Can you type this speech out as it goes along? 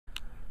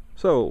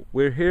So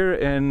we're here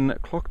in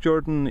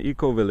Cloughjordan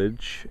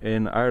Ecovillage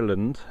in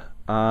Ireland,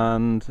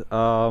 and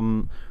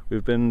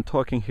we've been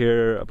talking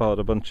here about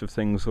a bunch of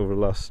things over the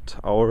last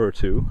hour or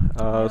two.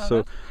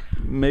 So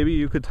maybe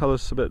you could tell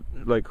us a bit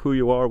like who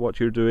you are, what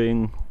you're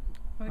doing.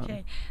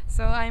 Okay,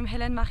 so I'm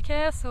Hélène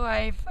Marquer, so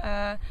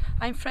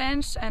I'm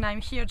French and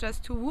I'm here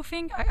just to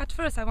woofing. At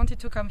first I wanted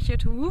to come here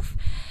to woof,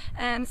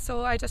 and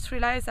so I just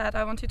realized that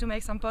I wanted to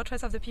make some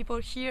portraits of the people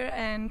here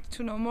and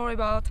to know more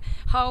about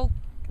how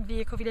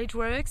the Ecovillage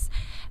works.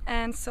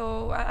 And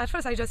so at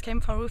first I just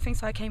came for roofing,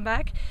 so I came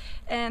back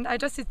and I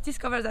just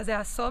discovered that there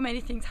are so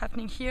many things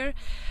happening here.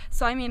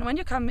 So I mean, when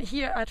you come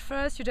here at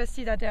first you just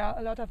see that there are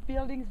a lot of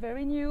buildings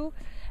very new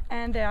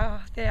and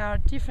there are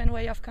different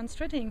way of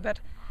constructing, but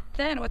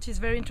then what is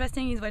very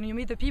interesting is when you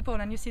meet the people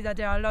and you see that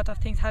there are a lot of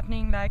things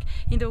happening, like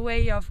in the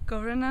way of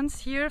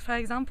governance here, for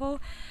example.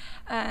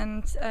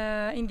 And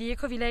in the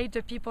Ecovillage,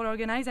 the people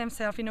organize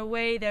themselves in a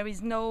way there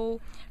is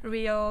no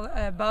real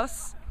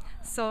boss.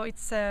 So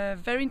it's a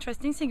very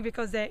interesting thing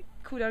because they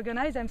could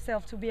organize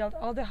themselves to build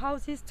all the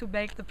houses, to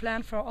make the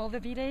plan for all the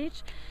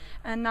village.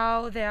 And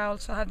now they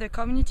also have the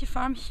community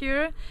farm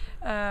here,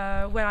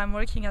 where I'm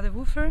working as a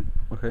woofer.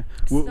 Okay.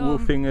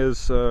 Woofing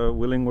is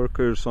willing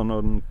workers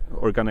on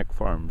organic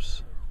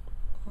farms.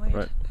 Wait,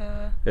 right.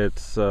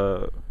 It's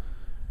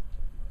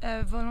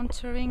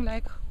volunteering,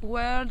 like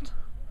world.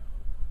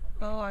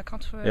 Oh, I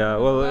can't remember. Yeah,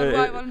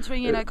 well,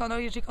 volunteering in an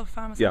ecological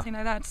farm or something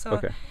like that.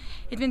 So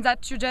it means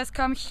that you just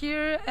come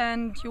here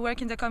and you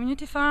work in the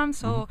community farm.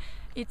 So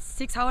it's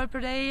 6 hours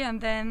per day,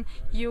 and then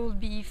you will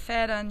be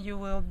fed and you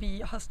will be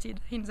hosted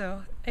in the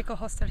eco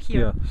hostel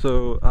here. Yeah.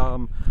 So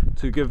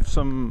to give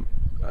some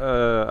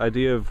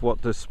idea of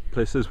what this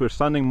place is, we're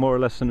standing more or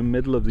less in the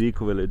middle of the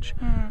Ecovillage.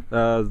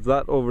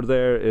 That over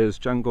there is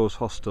Django's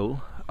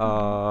hostel,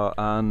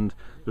 and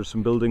there's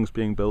some buildings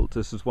being built.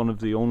 This is one of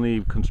the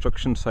only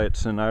construction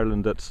sites in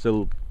Ireland that's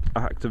still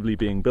actively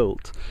being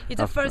built.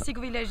 It's the first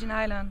Ecovillage in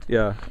Ireland.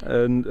 Yeah,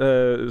 and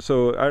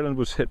so Ireland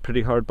was hit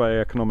pretty hard by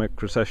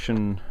economic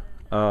recession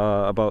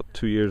about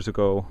 2 years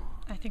ago.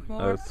 I think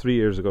more. 3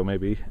 years ago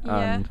maybe.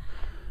 Yeah.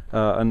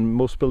 And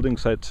most building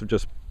sites have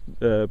just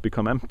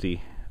become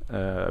empty,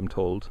 I'm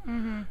told.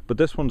 But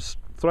this one's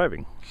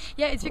thriving.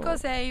 Yeah, it's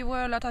because there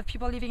were a lot of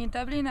people living in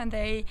Dublin, and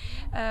they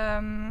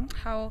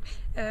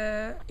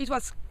it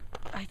was,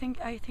 I think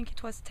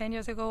it was 10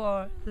 years ago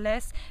or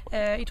less.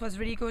 It was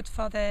really good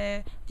for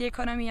the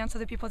economy, and so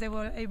the people, they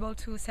were able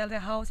to sell their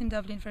house in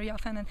Dublin very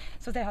often, and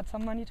so they had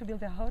some money to build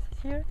their houses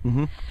here.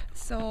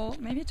 So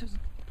maybe to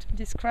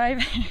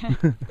describe.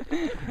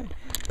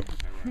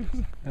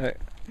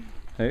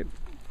 Hey.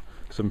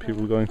 Some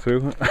people going through.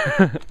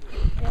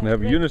 They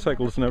have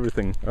unicycles and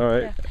everything. All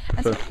right. Yeah.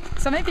 And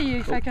so maybe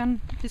if I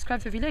can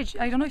describe the village.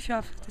 I don't know if you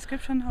have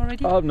description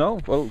already. No.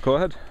 Well, go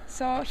ahead.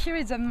 So here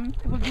is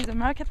will be the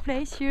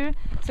marketplace here.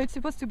 So it's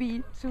supposed to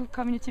be 2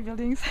 community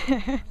buildings.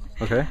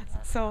 Okay.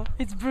 So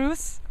it's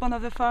Bruce, one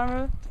of the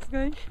farmers,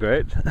 going.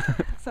 Great.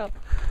 So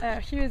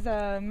here is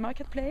a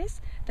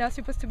marketplace. There are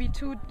supposed to be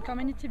 2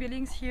 community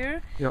buildings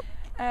here. Yep.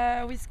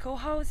 With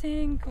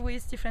co-housing,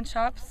 with different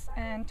shops,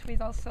 and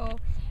with also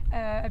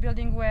a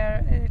building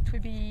where it will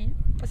be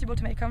possible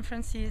to make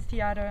conferences,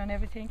 theater and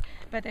everything,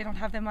 but they don't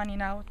have the money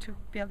now to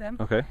build them.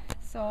 Okay.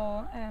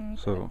 So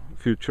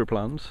future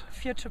plans.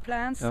 Future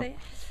plans.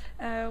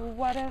 Yep.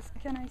 What else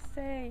can I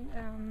say?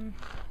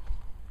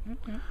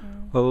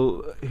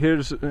 Well,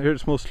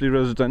 here's mostly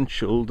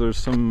residential. There's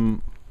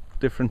some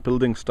different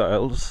building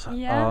styles.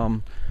 Yeah.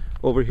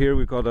 Over here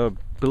we've got a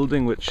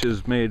building which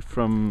is made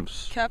from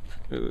cup.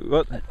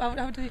 What?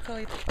 How do you call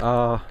it?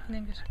 In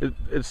English?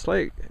 It's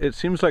like, it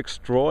seems like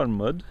straw and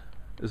mud.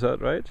 Is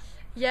that right?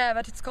 Yeah,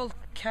 but it's called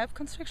cap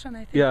construction,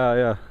 I think.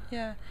 Yeah.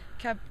 Yeah,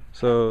 cap.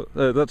 So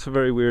that's a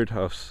very weird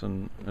house,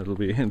 and it'll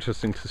be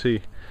interesting to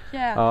see.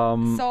 Yeah.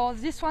 So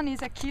this one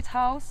is a kit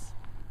house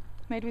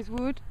made with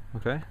wood.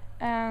 Okay.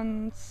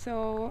 And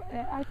so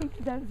I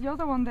think the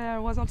other one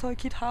there was also a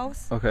kit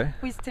house. Okay.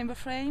 With timber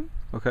frame.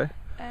 Okay.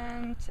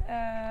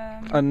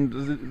 And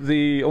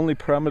the only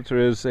parameter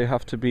is they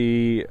have to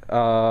be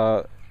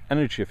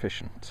energy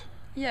efficient.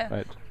 Yeah.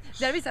 Right.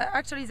 There is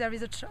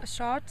a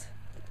chart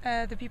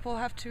the people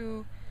have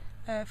to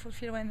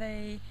fulfill when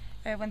they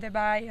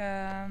buy.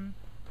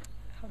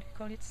 How do you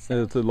call it?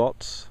 The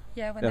lots.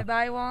 Yeah. When they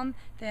buy one,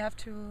 they have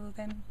to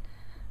then.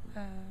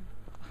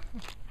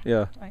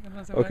 Yeah.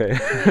 Okay.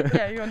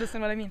 Yeah, you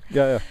understand what I mean.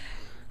 Yeah.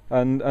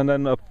 And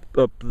then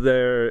up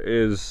there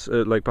is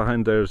like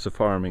behind there is the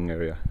farming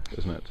area,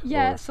 isn't it?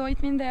 Yeah. So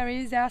it means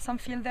there are some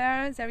field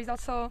there. There is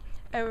also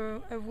a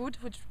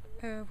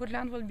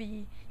woodland will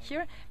be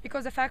here,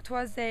 because the fact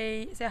was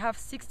they have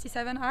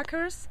 67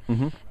 acres,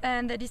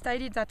 and they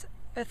decided that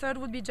a third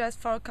would be just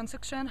for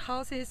construction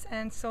houses,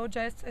 and so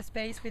just a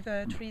space with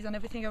trees and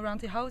everything around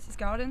the houses,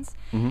 gardens.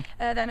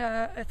 Then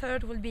a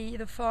third will be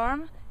the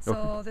farm,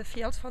 so the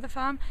fields for the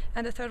farm,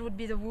 and the third would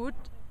be the wood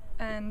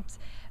and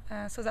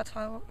so that's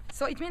how.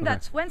 So it means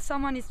that when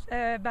someone is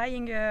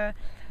buying a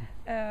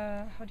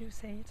how do you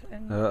say it?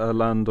 A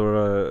land or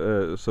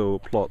a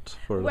plot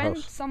for a house. When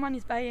someone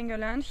is buying a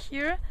land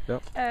here,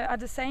 at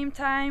the same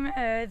time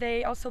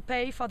they also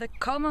pay for the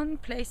common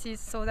places.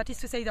 So that is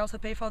to say, they also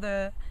pay for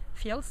the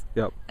fields.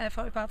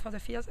 For a part for the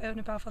fields and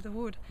a part for the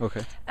wood.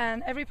 Okay.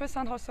 And every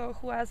person also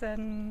who has a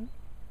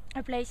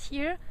place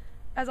here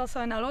has also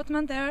an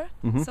allotment there.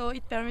 So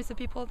it permits the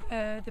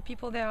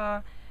people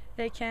there.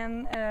 They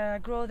can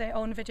grow their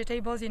own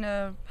vegetables in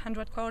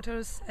 100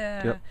 quarters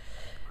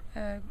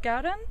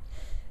garden.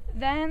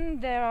 Then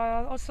there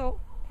are also,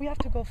 we have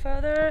to go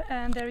further,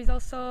 and there is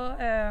also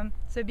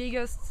the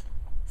biggest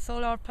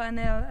solar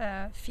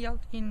panel field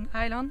in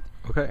Ireland.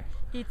 Okay.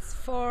 It's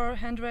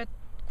 400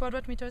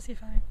 quadrat meters,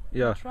 if I'm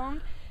not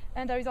wrong.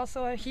 And there is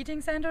also a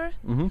heating center.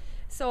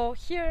 So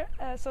here,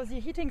 so the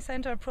heating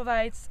center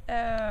provides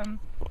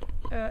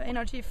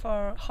energy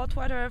for hot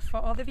water for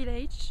all the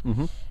village,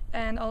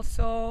 and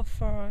also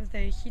for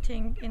the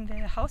heating in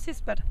the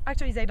houses. But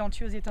actually, they don't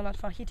use it a lot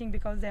for heating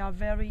because they are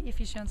very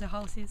efficient, the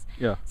houses.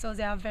 So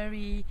they are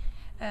very,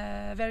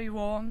 very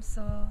warm.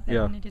 So they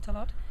don't need it a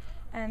lot.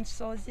 And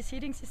so this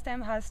heating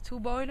system has 2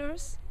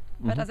 boilers,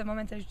 but at the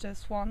moment there's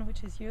just one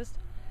which is used,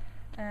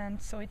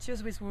 and so it's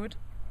used with wood.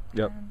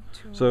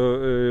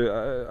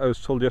 So I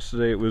was told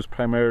yesterday it was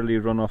primarily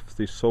run off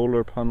the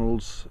solar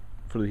panels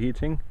for the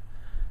heating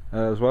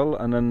as well,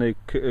 and then they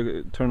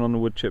turn on the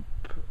wood chip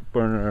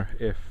burner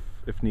if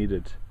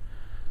needed.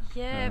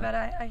 But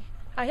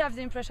I have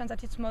the impression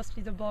that it's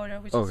mostly the boiler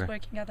which is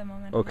working at the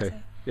moment.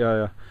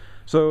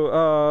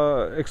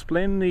 So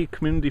explain the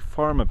community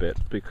farm a bit,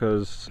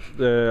 because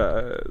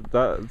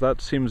that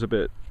seems a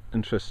bit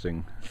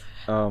interesting.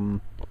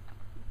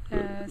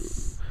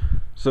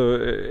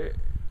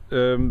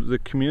 The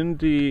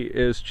community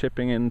is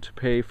chipping in to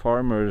pay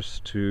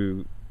farmers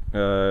to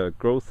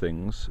grow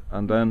things,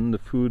 and then the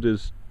food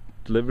is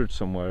delivered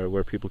somewhere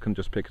where people can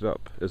just pick it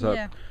up. Is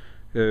that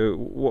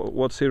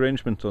what's the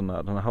arrangement on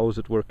that, and how is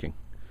it working?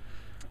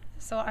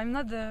 So I'm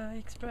not the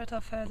expert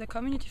of the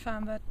community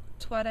farm, but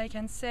what I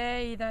can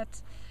say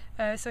that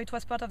so it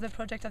was part of the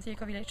project of the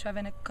Ecovillage to have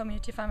a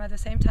community farm at the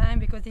same time,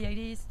 because the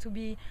idea is to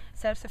be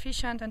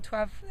self-sufficient and to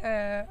have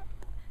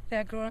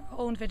their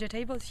own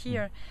vegetables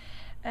here.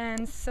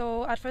 And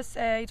so at first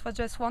it was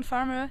just one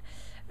farmer,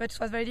 but it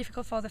was very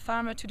difficult for the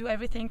farmer to do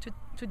everything,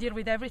 to deal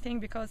with everything,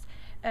 because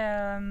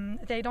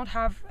they don't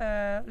have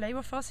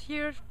labor force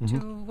here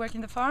to work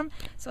in the farm.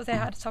 So they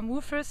had some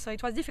woofers, so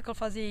it was difficult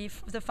for the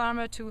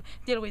farmer to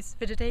deal with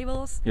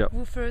vegetables,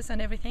 woofers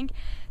and everything.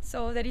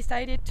 So they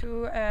decided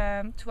to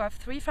have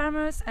 3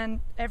 farmers, and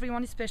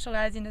everyone is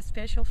specialized in a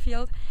special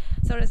field.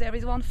 So there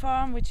is one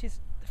farm which is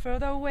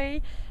further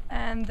away,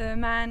 and the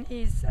man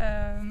is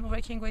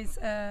working with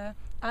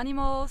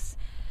animals,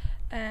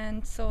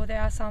 and so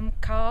there are some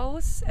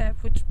cows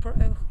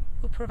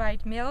who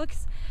provide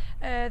milks.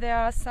 There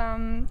are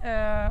some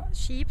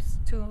sheep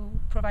to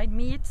provide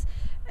meat,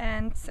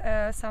 and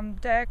some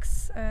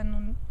ducks,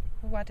 and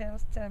what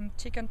else?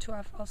 Chicken to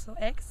have also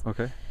eggs.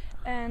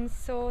 And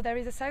so there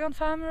is a second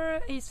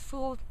farmer. He's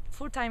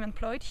full-time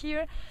employed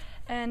here,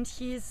 and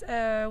he's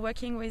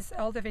working with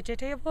all the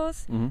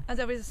vegetables. And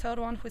there is a third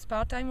one who's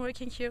part-time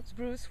working here, it's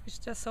Bruce, which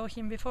just saw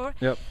him before.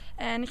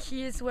 And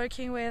he is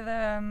working with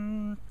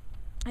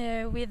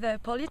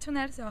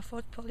polytunnels. There are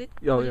 4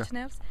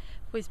 polytunnels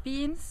with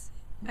beans,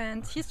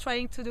 and he's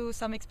trying to do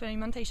some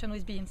experimentation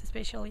with beans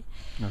especially.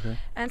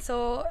 And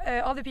so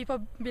all the people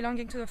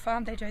belonging to the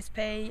farm, they just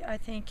pay, I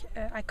think,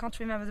 I can't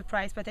remember the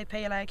price, but they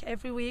pay like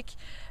every week,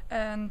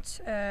 and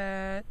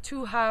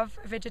to have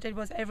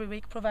vegetables every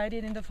week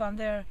provided in the farm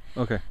there.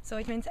 So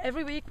it means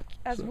every week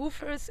as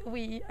woofers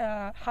we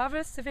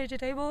harvest the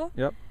vegetable.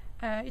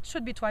 It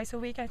should be twice a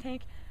week, I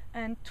think,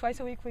 and twice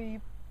a week we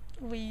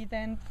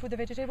then put the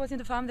vegetables in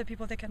the farm. The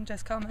people, they can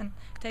just come and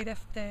take the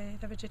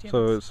vegetables.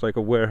 So it's like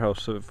a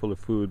warehouse full of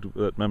food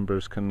that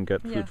members can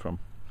get food from.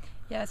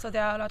 So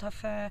there are a lot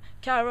of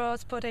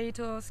carrots,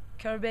 potatoes,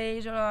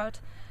 cabbage, a lot,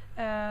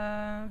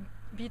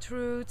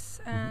 beetroots,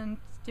 and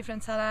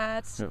different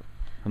salads.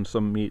 And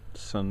some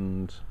meats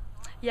and...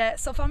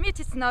 so for meat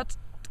it's not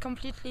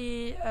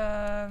completely...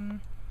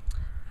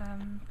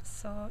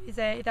 so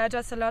there are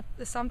just a lot...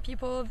 Some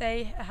people,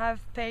 they have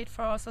paid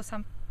for also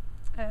some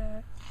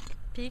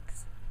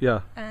pigs.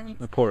 And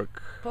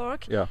pork.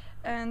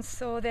 And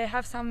so they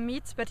have some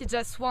meat, but it's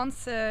just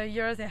once a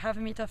year they have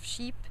meat of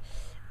sheep.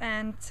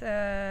 And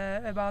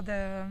about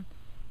the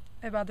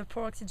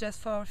pork, it's just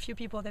for a few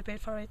people they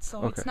paid for it.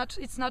 So it's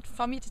not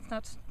for meat, it's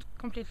not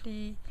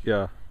completely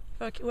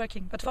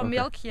working. But for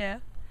milk,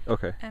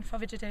 and for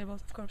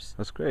vegetables, of course.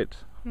 That's great.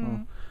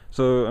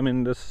 So I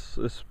mean, this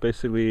is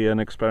basically an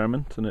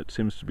experiment, and it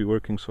seems to be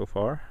working so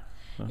far.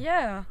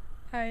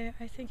 I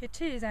think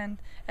it is, and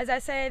as I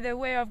say, the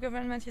way of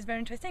government is very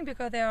interesting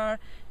because there are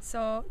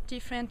so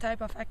different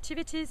type of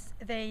activities.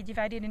 They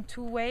divide it in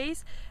 2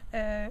 ways: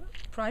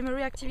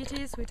 primary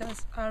activities, which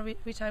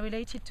are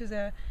related to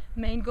the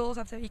main goals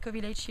of the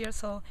Ecovillage here.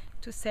 So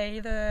to say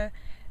the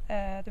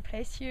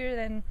place here,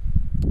 then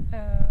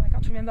I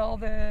can't remember all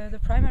the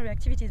primary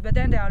activities, but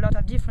then there are a lot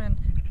of different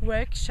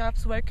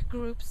workshops, work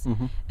groups,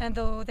 and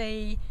though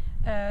they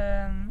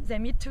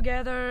meet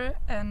together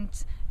and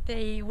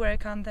they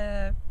work on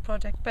the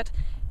project. But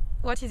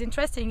what is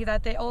interesting is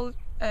that they all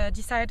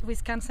decide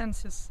with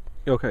consensus.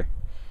 Okay,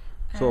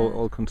 so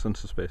all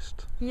consensus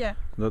based. Yeah,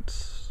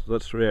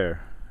 that's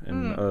rare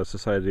in a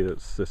society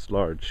that's this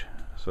large.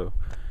 So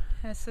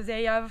so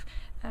they have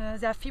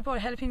people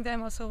helping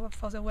them also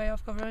for the way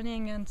of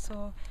governing, and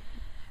so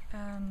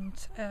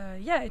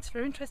yeah, it's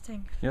very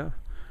interesting. Yeah,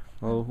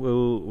 well,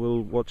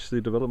 we'll watch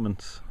the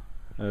developments,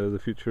 the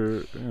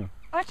future. Yeah.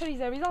 Actually,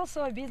 there is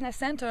also a business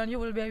center, and you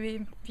will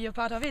be a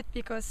part of it,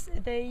 because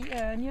they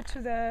near to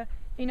the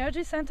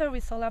energy center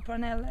with solar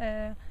panel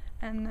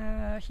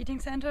and heating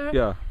center.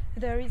 Yeah.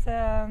 There is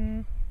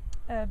a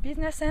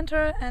business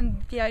center,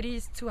 and the idea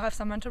is to have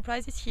some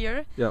enterprises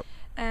here. Yep.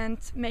 And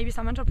maybe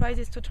some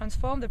enterprises to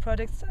transform the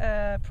products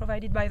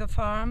provided by the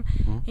farm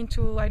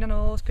into, I don't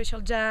know,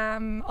 special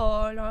jam,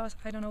 oil, or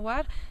I don't know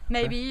what.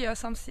 Maybe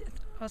also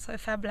a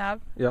fab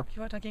lab you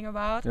were talking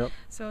about. Yep.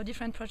 So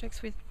different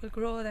projects will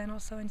grow then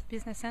also in the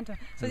business center.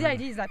 So the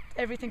idea is that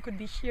everything could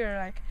be here,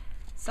 like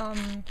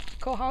some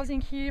co-housing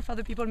here for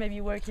the people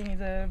maybe working in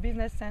the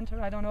business center,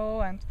 I don't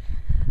know. And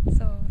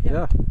so,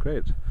 yeah,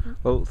 great.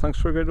 Well, thanks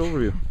for a great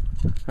overview.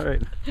 All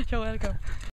right. You're welcome.